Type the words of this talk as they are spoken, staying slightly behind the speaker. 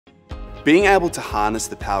Being able to harness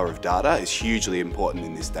the power of data is hugely important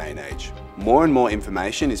in this day and age. More and more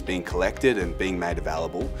information is being collected and being made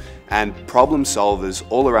available, and problem solvers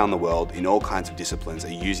all around the world in all kinds of disciplines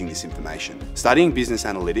are using this information. Studying business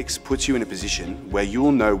analytics puts you in a position where you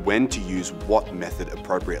will know when to use what method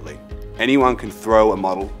appropriately. Anyone can throw a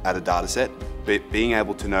model at a dataset, but being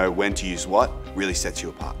able to know when to use what really sets you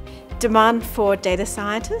apart. Demand for data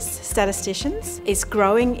scientists, statisticians, is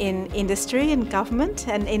growing in industry and government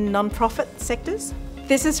and in non-profit sectors.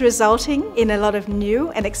 This is resulting in a lot of new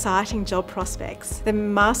and exciting job prospects. The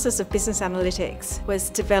Masters of Business Analytics was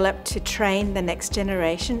developed to train the next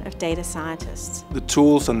generation of data scientists. The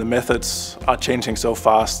tools and the methods are changing so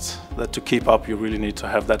fast that to keep up you really need to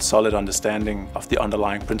have that solid understanding of the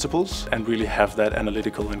underlying principles and really have that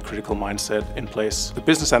analytical and critical mindset in place. The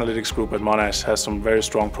Business Analytics group at Monash has some very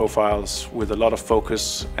strong profiles with a lot of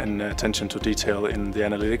focus and attention to detail in the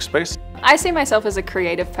analytics space. I see myself as a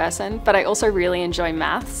creative person, but I also really enjoy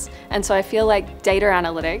maths, and so I feel like data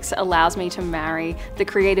analytics allows me to marry the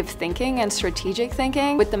creative thinking and strategic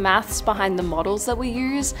thinking with the maths behind the models that we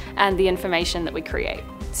use and the information that we create.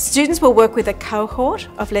 Students will work with a cohort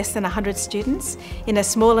of less than 100 students in a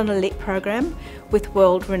small and elite program with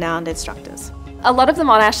world-renowned instructors. A lot of the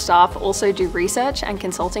Monash staff also do research and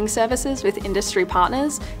consulting services with industry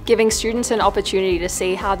partners, giving students an opportunity to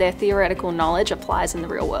see how their theoretical knowledge applies in the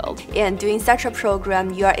real world. And doing such a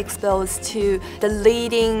program, you are exposed to the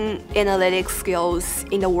leading analytics skills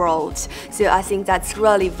in the world. So I think that's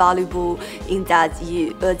really valuable in that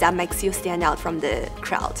that makes you stand out from the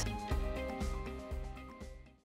crowd.